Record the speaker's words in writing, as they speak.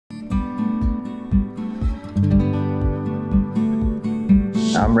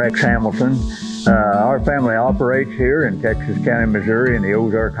I'm Rex Hamilton. Our family operates here in Texas County, Missouri in the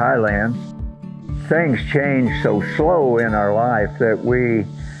Ozark Highlands. Things change so slow in our life that we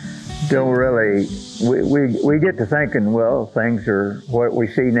don't really, we get to thinking, well, things are, what we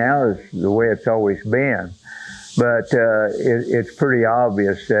see now is the way it's always been. But it's pretty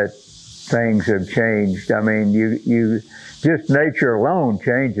obvious that things have changed. I mean, just nature alone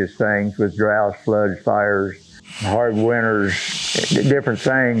changes things with droughts, floods, fires, hard winters, different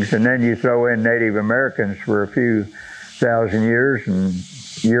things. And then you throw in Native Americans for a few thousand years and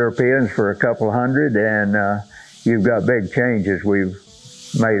Europeans for a couple hundred, and you've got big changes we've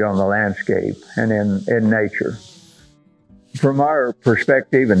made on the landscape and in nature. From our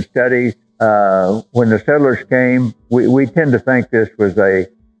perspective and studies, when the settlers came, we tend to think this was a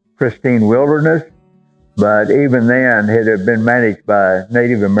pristine wilderness, but even then it had been managed by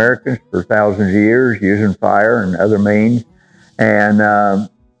Native Americans for thousands of years using fire and other means. And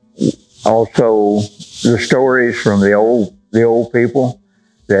also the stories from the old people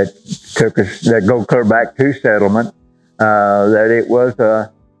that go clear back to settlement, that it was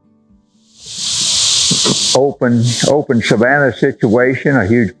a open savanna situation, a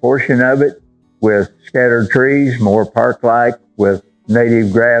huge portion of it, with scattered trees, more park-like, with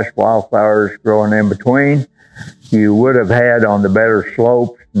native grass, wildflowers growing in between. You would have had on the better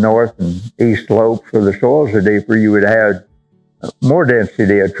slopes, north and east slopes, where the soils are deeper, you would have more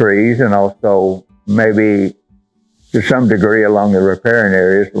density of trees, and also maybe to some degree along the riparian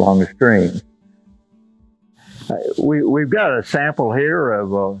areas along the streams. We've got a sample here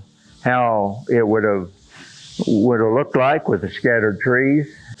of how it would have looked like with the scattered trees.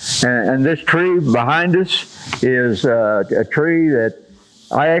 And this tree behind us is a tree that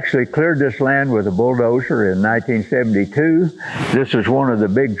I actually cleared this land with a bulldozer in 1972. This is one of the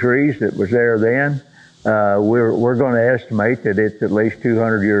big trees that was there then. We're going to estimate that it's at least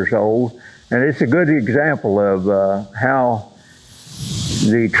 200 years old. And it's a good example of how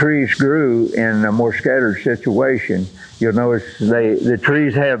the trees grew in a more scattered situation. You'll notice the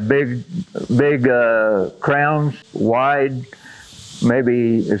trees have big crowns, wide,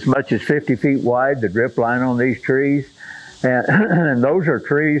 maybe as much as 50 feet wide, the drip line on these trees. And those are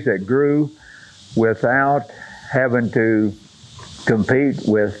trees that grew without having to compete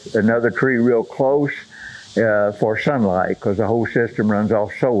with another tree real close for sunlight, because the whole system runs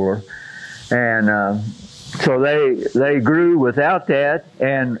off solar. And so they grew without that,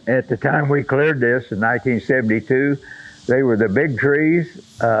 and at the time we cleared this in 1972, they were the big trees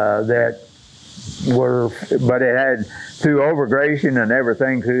that were, but it had, through overgrazing and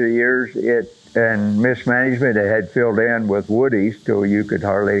everything through the years, and mismanagement, it had filled in with woodies till you could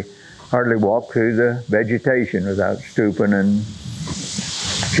hardly walk through the vegetation without stooping and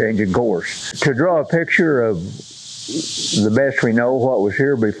changing course. To draw a picture of the best we know what was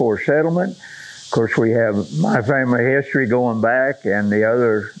here before settlement, of course we have my family history going back and the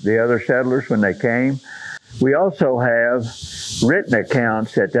other settlers when they came. We also have written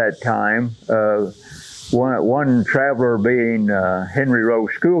accounts at that time of one traveler being Henry Rowe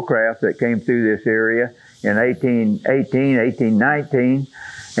Schoolcraft that came through this area in 1818, 1819,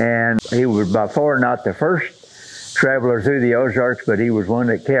 and he was by far not the first traveler through the Ozarks, but he was one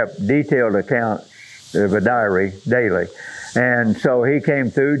that kept detailed accounts of a diary daily. And so he came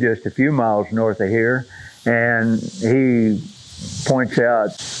through just a few miles north of here, and he points out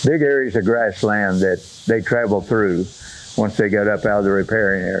big areas of grassland that they traveled through once they got up out of the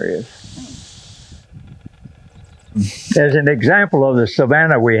riparian areas. As an example of the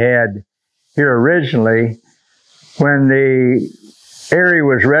savanna we had here originally, when the area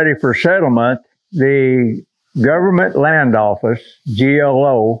was ready for settlement, the government land office,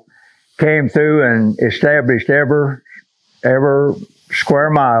 GLO, came through and established every square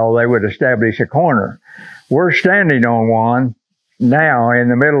mile they would establish a corner. We're standing on one now in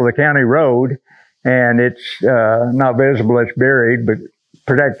the middle of the county road, and it's not visible, it's buried, but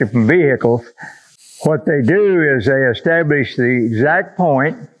protected from vehicles. What they do is they establish the exact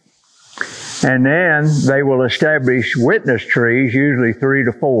point, and then they will establish witness trees, usually 3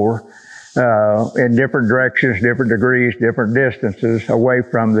 to 4, in different directions, different degrees, different distances away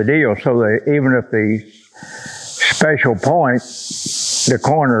from the deal, so that even if the special point, the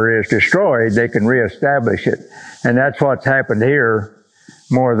corner, is destroyed, they can reestablish it. And that's what's happened here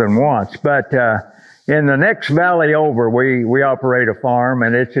more than once. But in the next valley over, we operate a farm,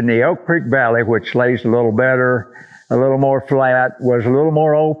 and it's in the Elk Creek Valley, which lays a little better, a little more flat, was a little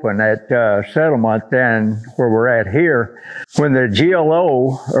more open at settlement than where we're at here. When the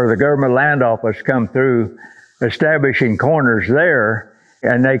GLO, or the government land office, come through establishing corners there,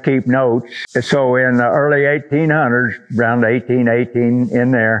 and they keep notes. So in the early 1800s, around 1818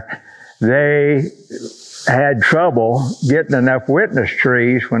 in there, they had trouble getting enough witness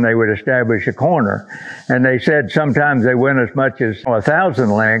trees when they would establish a corner. And they said sometimes they went as much as 1,000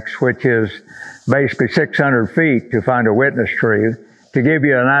 lengths, which is basically 600 feet to find a witness tree. To give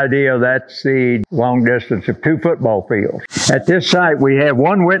you an idea, that's the long distance of 2 football fields. At this site, we have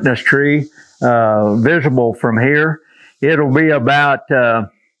one witness tree visible from here. It'll be about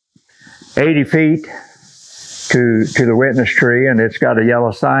 80 feet to the witness tree, and it's got a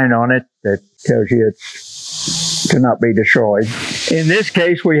yellow sign on it that tells you it's to not be destroyed. In this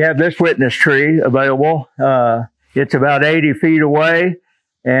case, we have this witness tree available. It's about 80 feet away,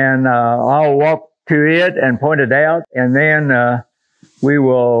 and I'll walk to it and point it out, and then we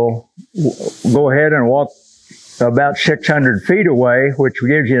will go ahead and walk about 600 feet away, which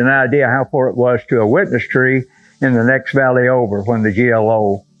gives you an idea how far it was to a witness tree in the next valley over when the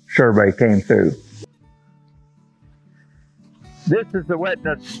GLO survey came through. This is the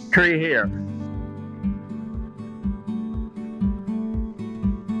witness tree here.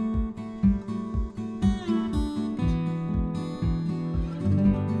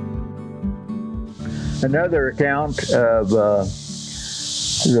 Another account of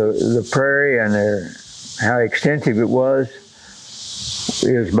the prairie and how extensive it was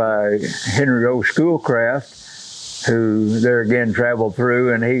is by Henry O. Schoolcraft, who there again traveled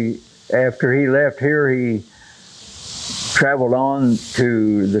through, and after he left here, he traveled on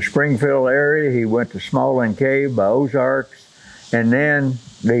to the Springfield area. He went to Smalling Cave by Ozarks, and then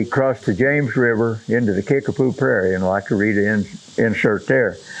they crossed the James River into the Kickapoo Prairie, and I'd like to read an insert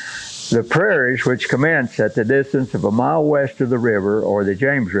there. The prairies, which commence at the distance of a mile west of the river, or the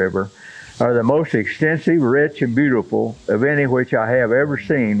James River, are the most extensive, rich, and beautiful of any which I have ever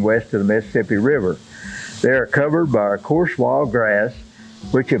seen west of the Mississippi River. They are covered by a coarse wild grass,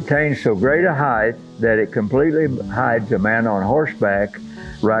 which obtains so great a height that it completely hides a man on horseback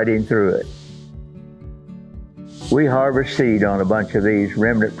riding through it. We harvest seed on a bunch of these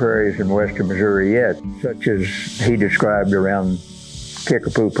remnant prairies in western Missouri yet, such as he described around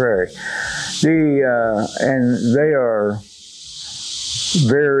Kickapoo Prairie. And they are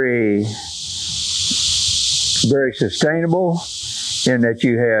very, very sustainable in that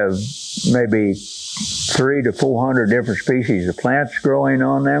you have maybe 300 to 400 different species of plants growing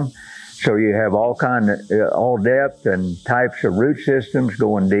on them. So you have all depth and types of root systems,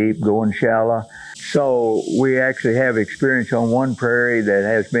 going deep, going shallow. So we actually have experience on one prairie that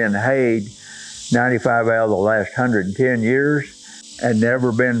has been hayed 95 out of the last 110 years and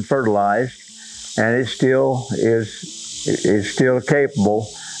never been fertilized, and it still is still capable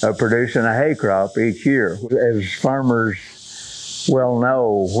of producing a hay crop each year. As farmers well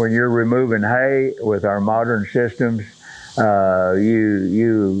know, when you're removing hay with our modern systems,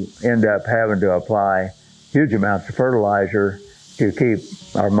 you end up having to apply huge amounts of fertilizer to keep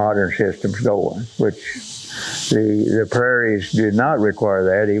our modern systems going, which the prairies did not require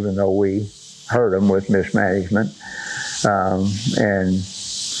that, even though we hurt them with mismanagement.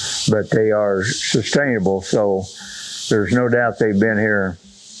 But they are sustainable, so there's no doubt they've been here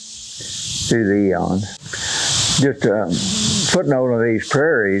through the eons. Just a footnote on these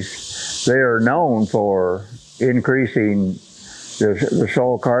prairies, they are known for increasing the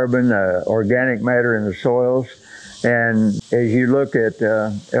soil carbon, the organic matter in the soils. And as you look at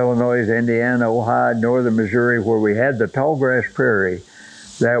Illinois, Indiana, Ohio, northern Missouri, where we had the tallgrass prairie,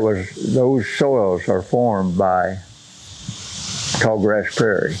 those soils are formed by tallgrass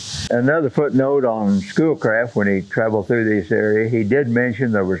prairie. Another footnote on Schoolcraft, when he traveled through this area, he did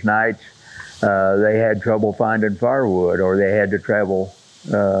mention there was nights they had trouble finding firewood, or they had to travel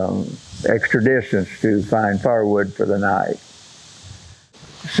extra distance to find firewood for the night.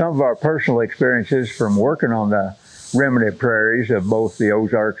 Some of our personal experiences from working on the remnant prairies of both the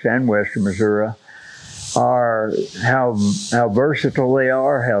Ozarks and western Missouri are how versatile they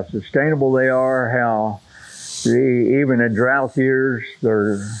are, how sustainable they are, how even in drought years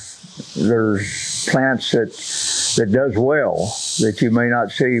there's plants that does well that you may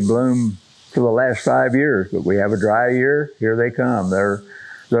not see bloom for the last 5 years, but we have a dry year, here they come. They're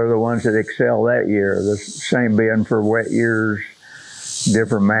the ones that excel that year. The same being for wet years,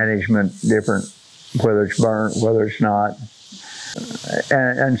 different management, different, whether it's burnt, whether it's not.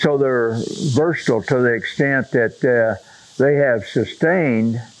 And so they're versatile to the extent that they have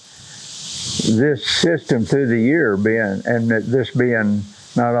sustained this system through the year, this being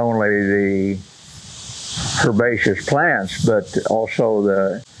not only the herbaceous plants, but also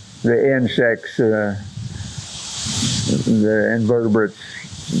the insects, the invertebrates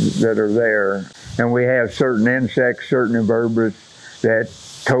that are there. And we have certain insects, certain invertebrates that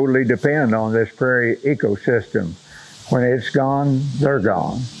totally depend on this prairie ecosystem. When it's gone, they're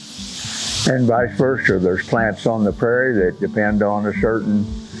gone. And vice versa. There's plants on the prairie that depend on a certain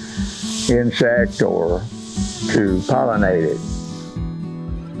insect or to pollinate it.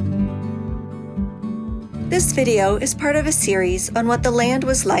 This video is part of a series on what the land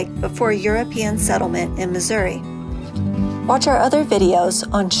was like before European settlement in Missouri. Watch our other videos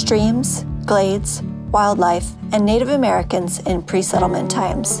on streams, glades, wildlife, and Native Americans in pre-settlement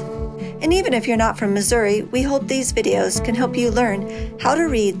times. And even if you're not from Missouri, we hope these videos can help you learn how to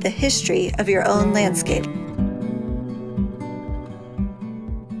read the history of your own landscape.